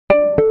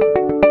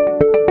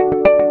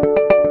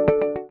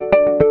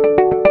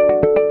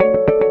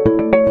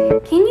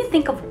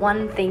think of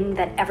one thing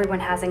that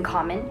everyone has in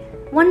common?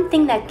 One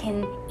thing that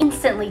can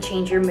instantly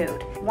change your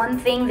mood? One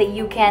thing that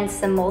you can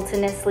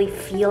simultaneously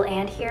feel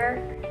and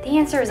hear? The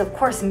answer is, of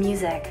course,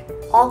 music.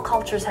 All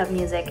cultures have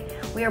music.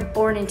 We are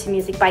born into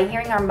music by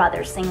hearing our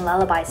mothers sing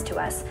lullabies to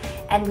us,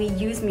 and we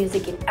use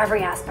music in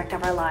every aspect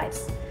of our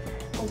lives.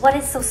 But what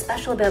is so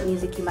special about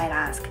music, you might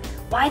ask?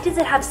 Why does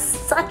it have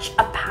such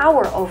a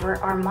power over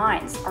our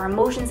minds, our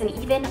emotions, and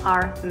even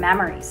our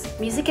memories?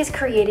 Music is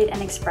created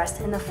and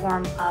expressed in the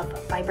form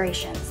of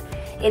vibrations.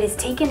 It is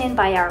taken in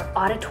by our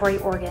auditory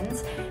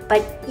organs,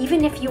 but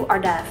even if you are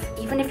deaf,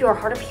 even if you are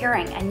hard of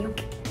hearing and you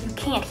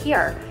can't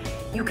hear,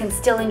 you can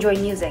still enjoy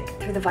music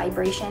through the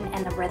vibration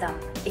and the rhythm.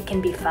 It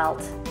can be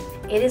felt.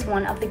 It is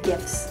one of the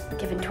gifts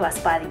given to us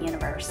by the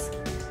universe.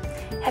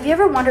 Have you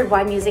ever wondered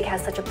why music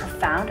has such a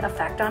profound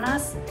effect on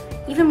us?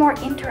 Even more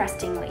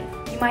interestingly,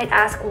 you might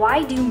ask,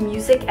 why do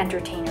music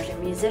entertainers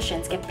and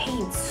musicians get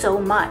paid so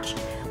much?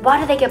 Why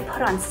do they get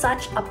put on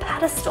such a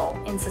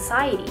pedestal in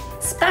society,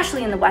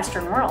 especially in the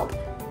Western world?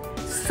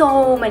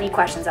 So many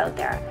questions out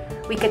there.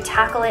 We could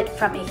tackle it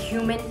from a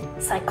human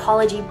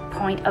psychology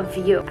point of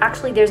view.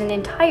 Actually, there's an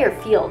entire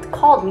field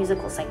called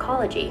musical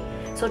psychology.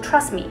 So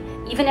trust me,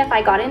 even if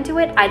I got into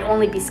it, I'd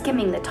only be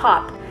skimming the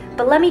top.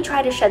 But let me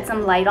try to shed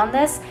some light on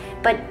this,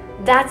 but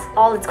that's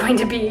all it's going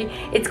to be.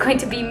 It's going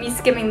to be me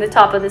skimming the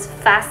top of this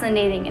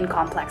fascinating and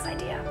complex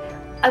idea.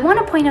 I want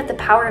to point out the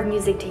power of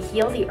music to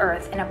heal the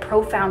earth in a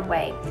profound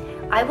way.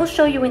 I will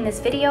show you in this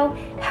video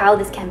how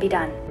this can be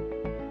done.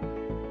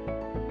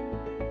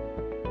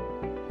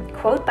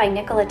 Quote by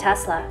Nikola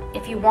Tesla: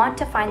 "If you want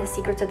to find the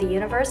secrets of the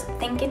universe,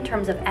 think in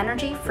terms of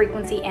energy,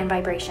 frequency, and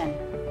vibration."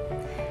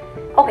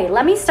 Okay,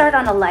 let me start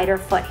on a lighter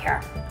foot here.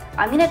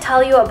 I'm going to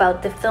tell you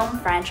about the film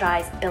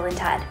franchise Bill and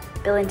Ted,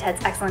 Bill and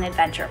Ted's Excellent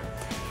Adventure.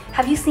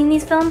 Have you seen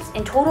these films?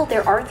 In total,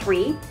 there are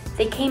 3.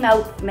 They came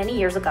out many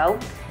years ago.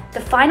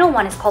 The final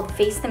one is called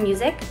Face the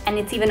Music, and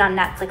it's even on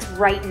Netflix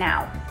right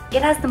now.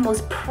 It has the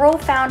most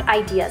profound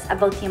ideas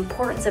about the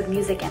importance of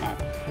music in it.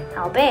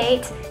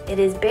 Albeit, it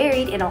is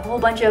buried in a whole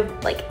bunch of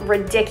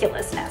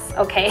ridiculousness,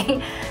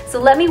 okay? So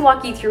let me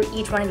walk you through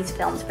each one of these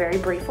films very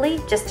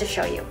briefly, just to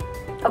show you.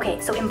 Okay,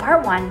 so in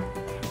part 1,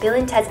 Bill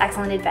and Ted's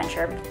Excellent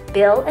Adventure,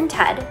 Bill and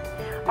Ted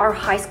are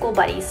high school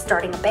buddies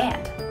starting a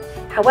band.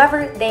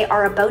 However, they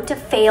are about to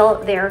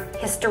fail their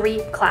history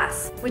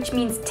class, which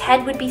means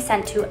Ted would be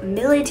sent to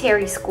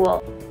military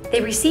school. They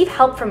receive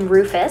help from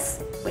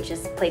Rufus, which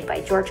is played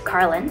by George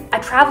Carlin, a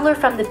traveler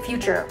from the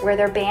future where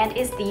their band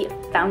is the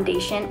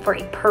foundation for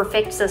a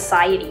perfect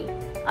society,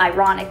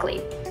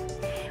 ironically.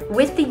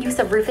 With the use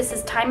of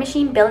Rufus's time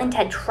machine, Bill and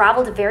Ted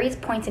travel to various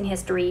points in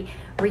history,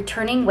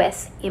 returning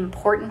with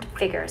important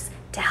figures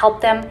to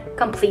help them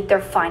complete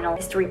their final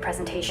history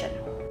presentation.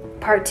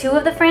 Part 2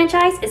 of the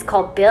franchise is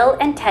called Bill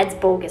and Ted's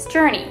Bogus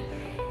Journey.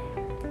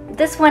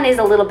 This one is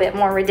a little bit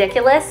more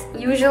ridiculous.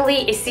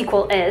 Usually a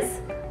sequel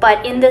is,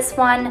 but in this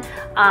one,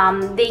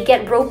 they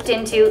get roped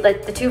into,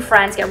 the 2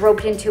 friends get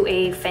roped into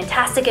a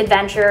fantastic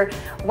adventure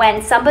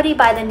when somebody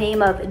by the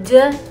name of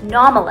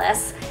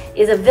Anomalous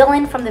is a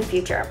villain from the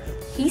future.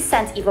 He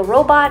sends evil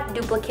robot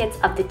duplicates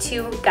of the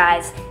 2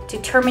 guys to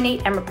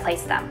terminate and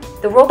replace them.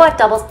 The robot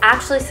doubles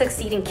actually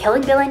succeed in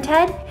killing Bill and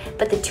Ted,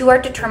 but the 2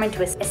 are determined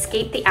to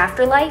escape the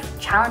afterlife,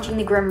 challenging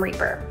the Grim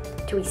Reaper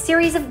to a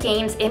series of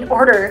games in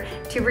order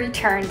to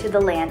return to the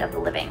land of the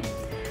living.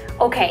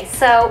 Okay,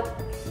 so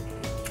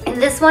in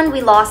this one,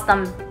 we lost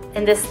them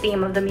in this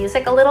theme of the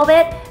music a little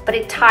bit, but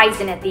it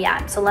ties in at the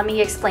end. So let me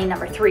explain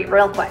number 3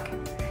 real quick.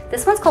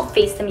 This one's called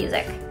Face the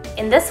Music.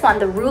 In this one,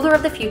 the ruler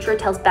of the future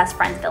tells best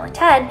friends Bill and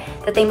Ted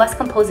that they must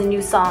compose a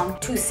new song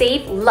to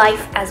save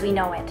life as we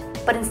know it.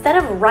 But instead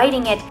of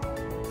writing it,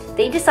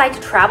 they decide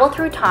to travel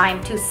through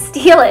time to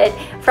steal it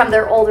from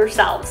their older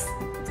selves.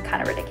 It's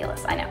kind of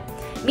ridiculous, I know.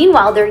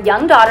 Meanwhile, their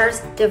young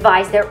daughters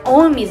devise their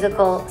own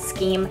musical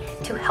scheme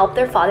to help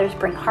their fathers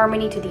bring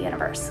harmony to the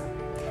universe.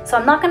 So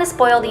I'm not going to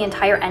spoil the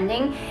entire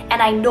ending,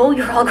 and I know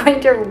you're all going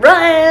to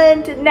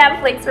run to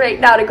Netflix right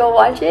now to go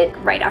watch it,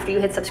 right after you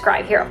hit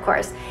subscribe here, of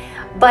course.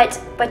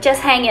 But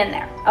just hang in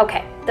there.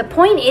 Okay, the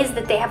point is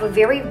that they have a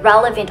very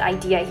relevant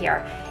idea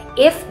here.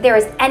 If there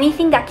is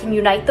anything that can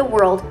unite the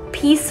world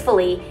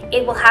peacefully,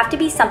 it will have to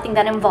be something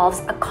that involves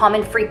a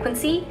common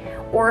frequency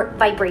or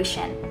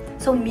vibration.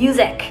 So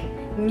music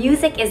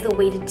is the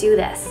way to do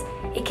this.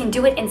 It can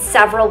do it in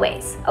several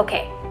ways.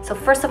 Okay, so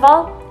first of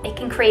all, it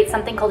can create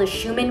something called a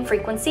Schumann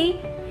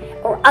frequency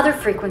or other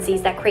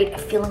frequencies that create a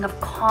feeling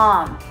of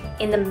calm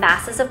in the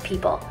masses of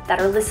people that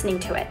are listening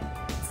to it.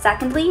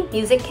 Secondly,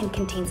 music can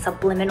contain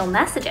subliminal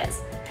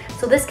messages.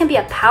 So this can be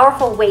a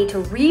powerful way to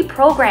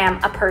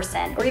reprogram a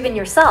person or even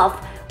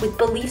yourself with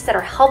beliefs that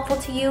are helpful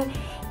to you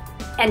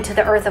and to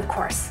the earth, of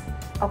course.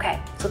 Okay,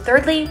 so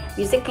thirdly,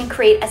 music can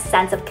create a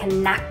sense of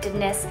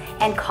connectedness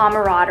and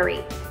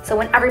camaraderie. So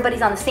when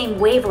everybody's on the same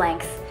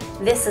wavelength,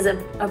 this is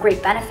a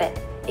great benefit.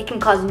 It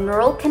can cause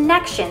neural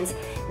connections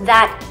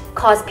that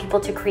cause people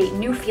to create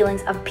new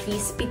feelings of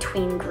peace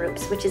between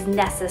groups, which is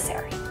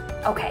necessary.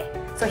 Okay,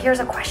 so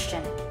here's a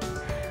question.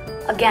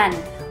 Again,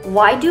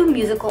 why do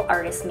musical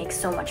artists make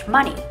so much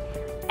money?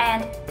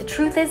 And the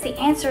truth is, the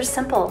answer is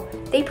simple.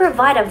 They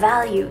provide a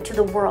value to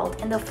the world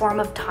in the form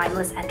of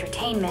timeless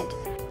entertainment.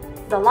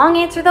 The long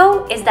answer,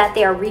 though, is that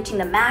they are reaching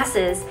the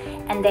masses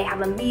and they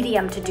have a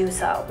medium to do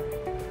so.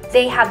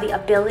 They have the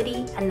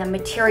ability and the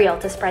material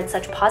to spread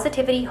such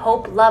positivity,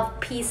 hope, love,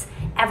 peace,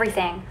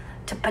 everything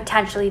to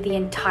potentially the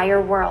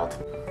entire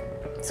world.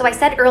 So I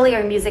said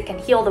earlier, music can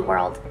heal the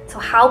world. So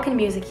how can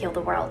music heal the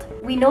world?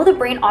 We know the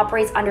brain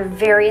operates under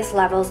various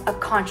levels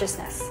of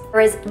consciousness. There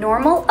is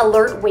normal,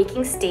 alert,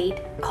 waking state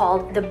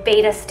called the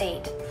beta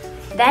state.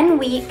 Then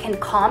we can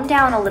calm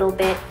down a little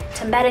bit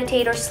to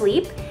meditate or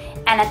sleep.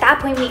 And at that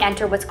point, we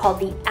enter what's called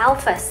the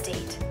alpha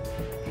state.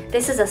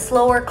 This is a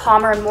slower,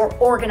 calmer, and more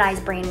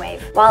organized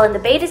brainwave. While in the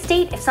beta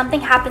state, if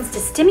something happens to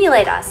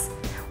stimulate us,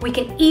 we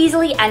can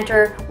easily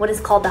enter what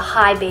is called the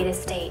high beta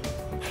state.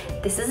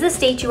 This is the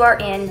state you are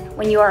in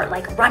when you are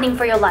like running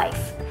for your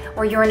life,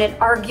 or you're in an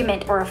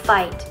argument or a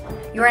fight.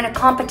 You're in a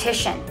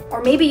competition,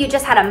 or maybe you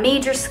just had a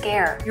major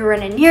scare. You're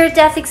in a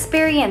near-death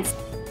experience.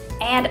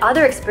 And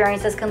other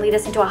experiences can lead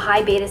us into a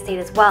high beta state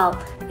as well.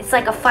 It's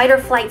like a fight or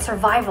flight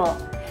survival.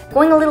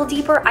 Going a little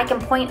deeper, I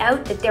can point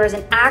out that there is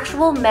an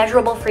actual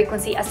measurable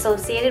frequency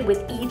associated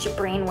with each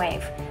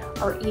brainwave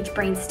or each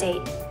brain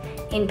state.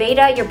 In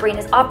beta, your brain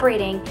is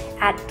operating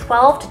at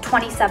 12 to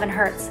 27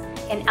 hertz.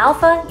 In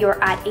alpha,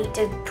 you're at 8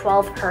 to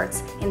 12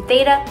 hertz. In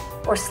theta,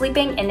 or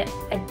sleeping in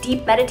a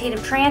deep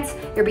meditative trance,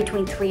 you're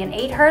between 3 and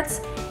 8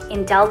 hertz.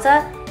 In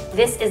delta,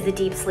 this is the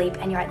deep sleep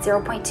and you're at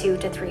 0.2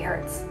 to 3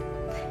 hertz.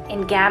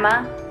 In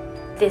gamma,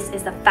 this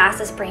is the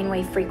fastest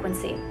brainwave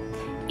frequency.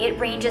 It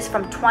ranges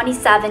from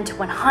 27 to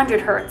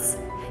 100 hertz.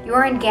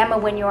 You're in gamma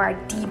when you are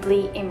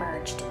deeply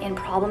immersed in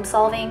problem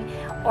solving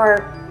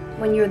or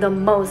when you're the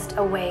most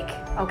awake.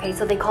 Okay,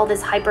 so they call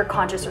this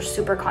hyperconscious or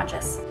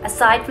superconscious.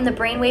 Aside from the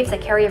brain waves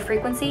that carry a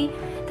frequency,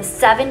 the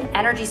 7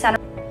 energy centers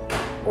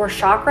or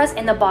chakras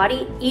in the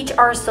body each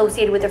are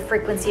associated with a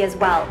frequency as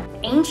well.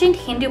 Ancient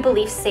Hindu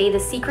beliefs say the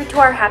secret to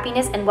our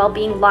happiness and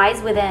well-being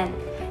lies within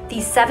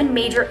these 7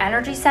 major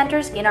energy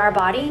centers in our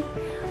body.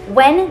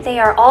 When they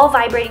are all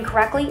vibrating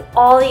correctly,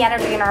 all the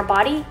energy in our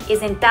body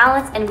is in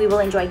balance and we will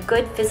enjoy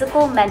good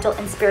physical, mental,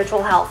 and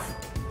spiritual health.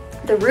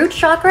 The root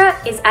chakra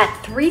is at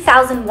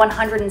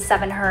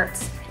 3,107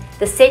 hertz.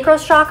 The sacral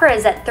chakra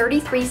is at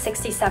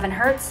 3,367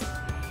 hertz.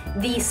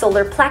 The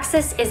solar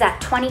plexus is at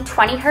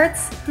 2020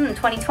 hertz.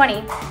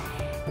 2020.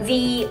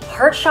 The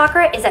heart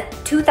chakra is at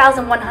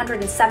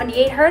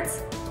 2,178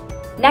 hertz.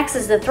 Next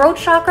is the throat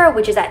chakra,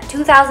 which is at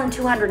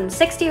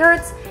 2,260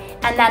 hertz.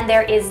 And then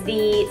there is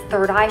the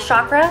third eye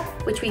chakra,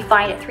 which we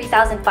find at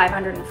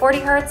 3,540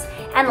 hertz.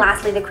 And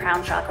lastly, the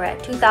crown chakra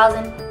at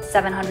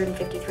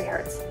 2,753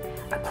 hertz.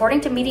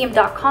 According to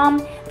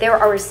medium.com, there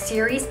are a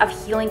series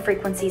of healing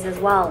frequencies as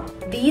well.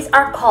 These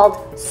are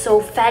called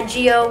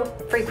solfeggio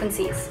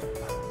frequencies.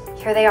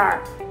 Here they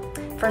are.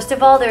 First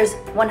of all, there's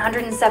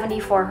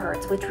 174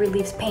 hertz, which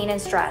relieves pain and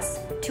stress.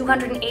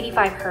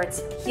 285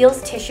 hertz heals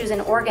tissues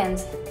and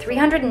organs.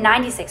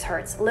 396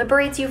 hertz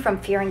liberates you from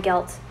fear and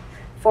guilt.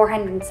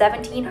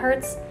 417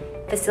 hertz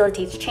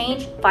facilitates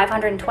change.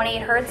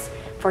 528 hertz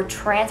for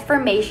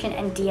transformation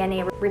and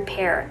DNA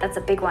repair. That's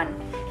a big one.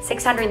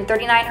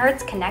 639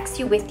 hertz connects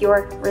you with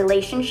your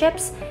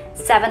relationships.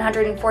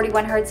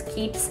 741 hertz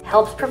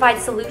helps provide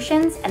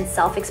solutions and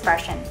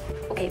self-expression.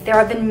 Okay, there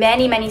have been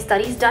many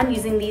studies done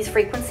using these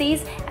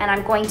frequencies, and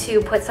I'm going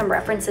to put some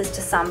references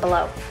to some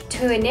below.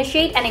 To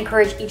initiate and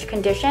encourage each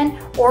condition,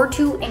 or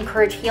to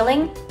encourage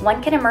healing,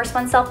 one can immerse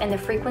oneself in the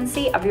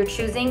frequency of your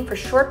choosing for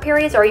short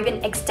periods or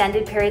even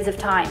extended periods of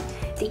time.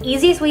 The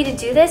easiest way to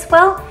do this,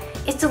 well,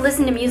 is to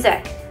listen to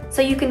music.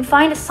 So you can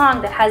find a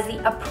song that has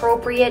the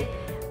appropriate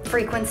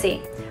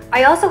frequency.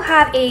 I also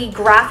have a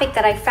graphic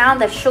that I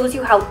found that shows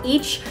you how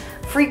each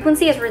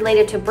frequency is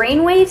related to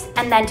brain waves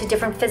and then to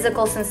different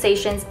physical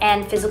sensations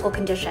and physical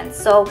conditions.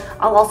 So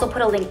I'll also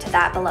put a link to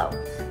that below.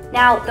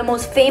 Now, the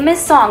most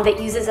famous song that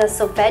uses a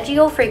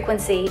solfeggio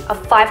frequency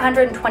of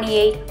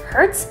 528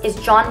 hertz is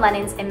John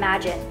Lennon's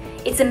Imagine.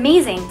 It's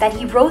amazing that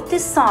he wrote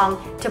this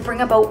song to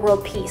bring about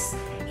world peace.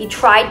 He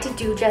tried to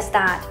do just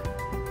that.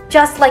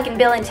 Just like in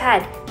Bill and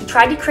Ted, he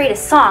tried to create a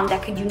song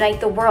that could unite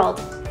the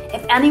world.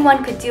 If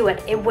anyone could do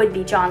it, it would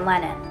be John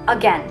Lennon.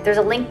 Again, there's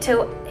a link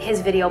to his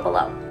video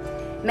below.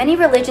 Many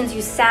religions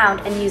use sound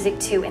and music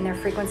too in their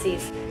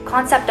frequencies.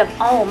 Concept of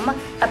Om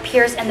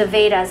appears in the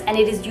Vedas and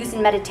it is used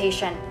in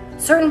meditation.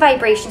 Certain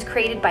vibrations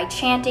created by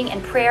chanting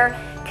and prayer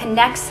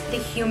connects the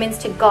humans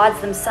to gods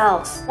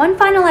themselves. One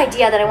final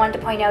idea that I wanted to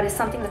point out is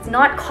something that's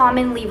not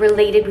commonly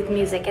related with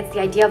music. It's the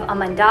idea of a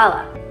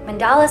mandala.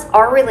 Mandalas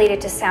are related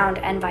to sound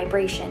and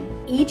vibration.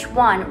 Each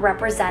one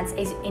represents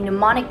a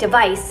mnemonic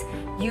device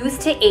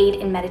used to aid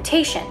in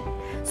meditation.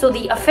 So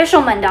the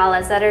official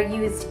mandalas that are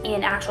used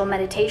in actual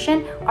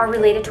meditation are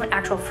related to an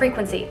actual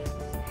frequency.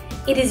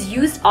 It is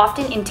used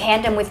often in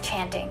tandem with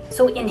chanting.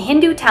 So in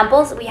Hindu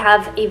temples, we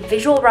have a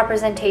visual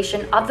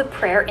representation of the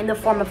prayer in the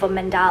form of a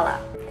mandala.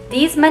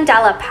 These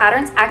mandala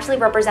patterns actually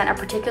represent a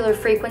particular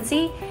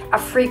frequency, a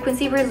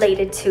frequency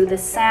related to the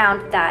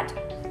sound that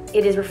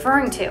it is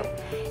referring to.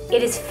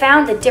 It is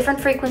found that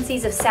different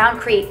frequencies of sound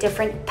create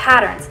different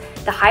patterns.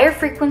 The higher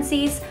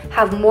frequencies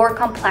have more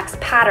complex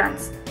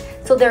patterns.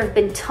 So there have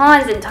been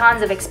tons and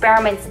tons of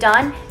experiments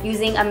done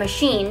using a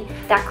machine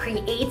that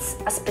creates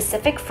a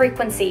specific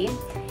frequency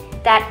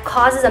that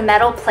causes a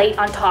metal plate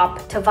on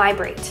top to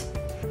vibrate.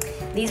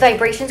 These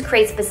vibrations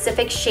create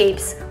specific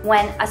shapes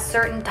when a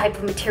certain type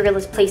of material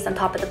is placed on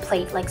top of the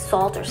plate, like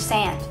salt or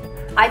sand.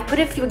 I've put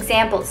a few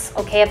examples,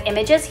 okay, of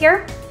images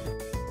here.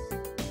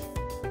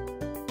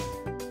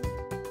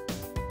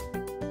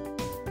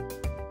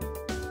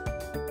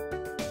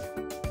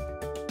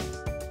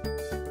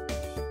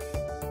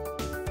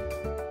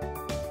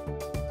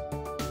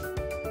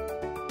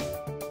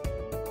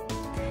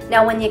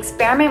 Now, when the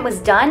experiment was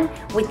done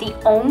with the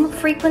ohm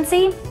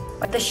frequency,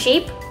 the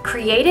shape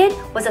created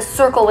was a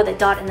circle with a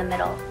dot in the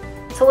middle.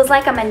 So it was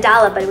like a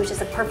mandala, but it was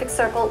just a perfect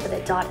circle with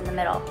a dot in the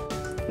middle.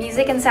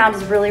 Music and sound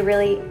is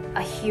really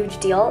a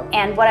huge deal,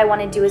 and what I want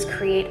to do is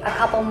create a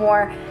couple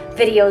more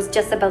videos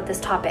just about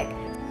this topic.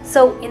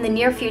 So in the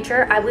near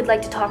future, I would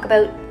like to talk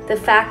about the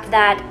fact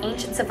that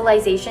ancient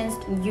civilizations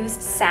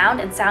used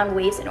sound and sound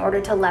waves in order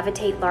to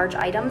levitate large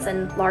items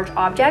and large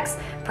objects.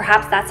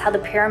 Perhaps that's how the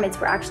pyramids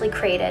were actually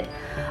created.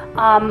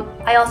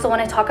 I also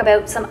want to talk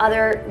about some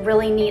other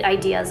really neat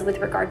ideas with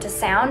regard to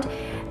sound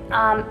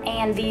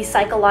and the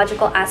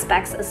psychological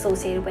aspects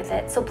associated with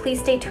it. So please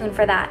stay tuned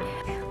for that.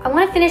 I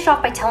want to finish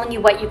off by telling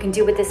you what you can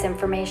do with this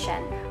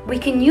information. We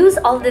can use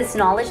all of this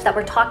knowledge that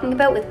we're talking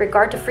about with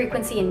regard to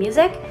frequency and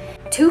music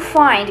to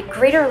find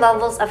greater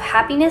levels of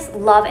happiness,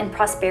 love, and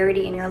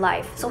prosperity in your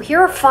life. So here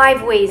are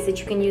 5 ways that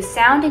you can use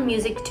sound and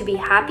music to be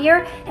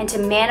happier and to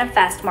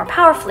manifest more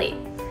powerfully.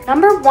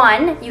 Number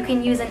 1, you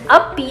can use an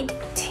upbeat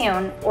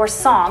tune or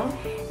song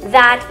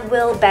that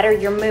will better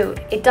your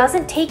mood. It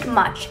doesn't take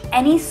much.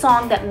 Any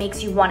song that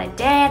makes you want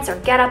to dance or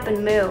get up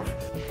and move.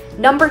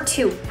 Number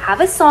 2, have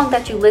a song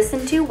that you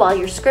listen to while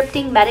you're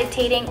scripting,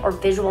 meditating, or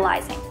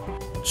visualizing.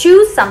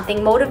 Choose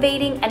something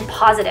motivating and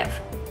positive.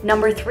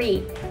 Number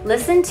 3,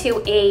 listen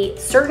to a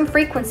certain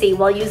frequency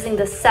while using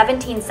the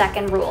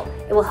 17-second rule.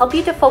 It will help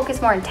you to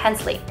focus more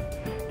intensely.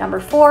 Number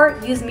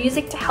 4, use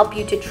music to help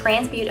you to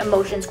transmute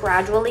emotions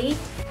gradually.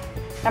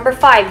 Number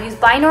 5, use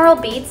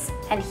binaural beats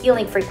and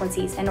healing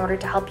frequencies in order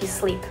to help you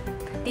sleep.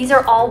 These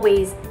are all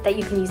ways that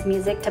you can use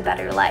music to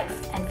better your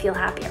life and feel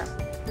happier.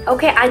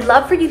 Okay, I'd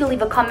love for you to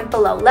leave a comment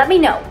below. Let me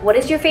know, what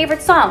is your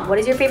favorite song? What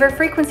is your favorite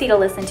frequency to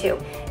listen to?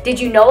 Did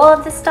you know all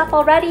of this stuff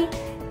already?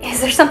 Is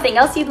there something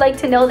else you'd like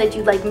to know that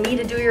you'd like me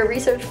to do your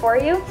research for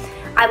you?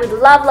 I would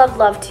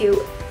love to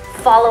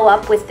follow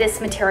up with this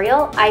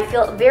material. I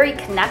feel very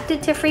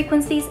connected to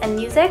frequencies and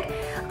music.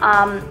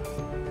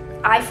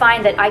 I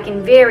find that I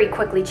can very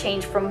quickly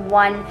change from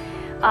one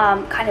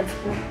kind of,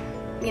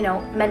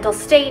 mental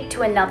state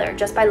to another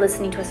just by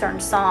listening to a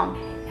certain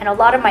song. And a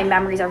lot of my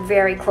memories are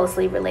very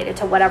closely related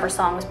to whatever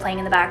song was playing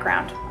in the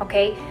background,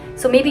 okay?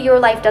 So maybe your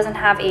life doesn't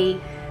have a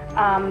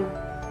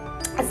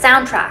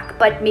soundtrack,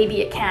 but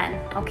maybe it can,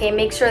 okay?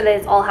 Make sure that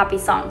it's all happy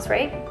songs,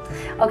 right?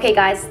 Okay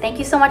guys, thank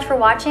you so much for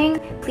watching.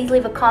 Please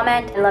leave a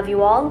comment. I love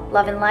you all.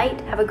 Love and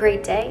light. Have a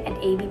great day, and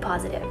be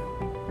positive.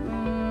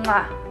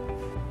 Mwah.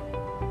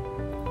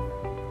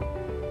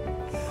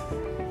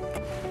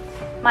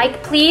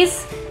 Mike,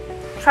 please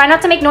try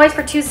not to make noise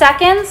for 2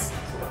 seconds.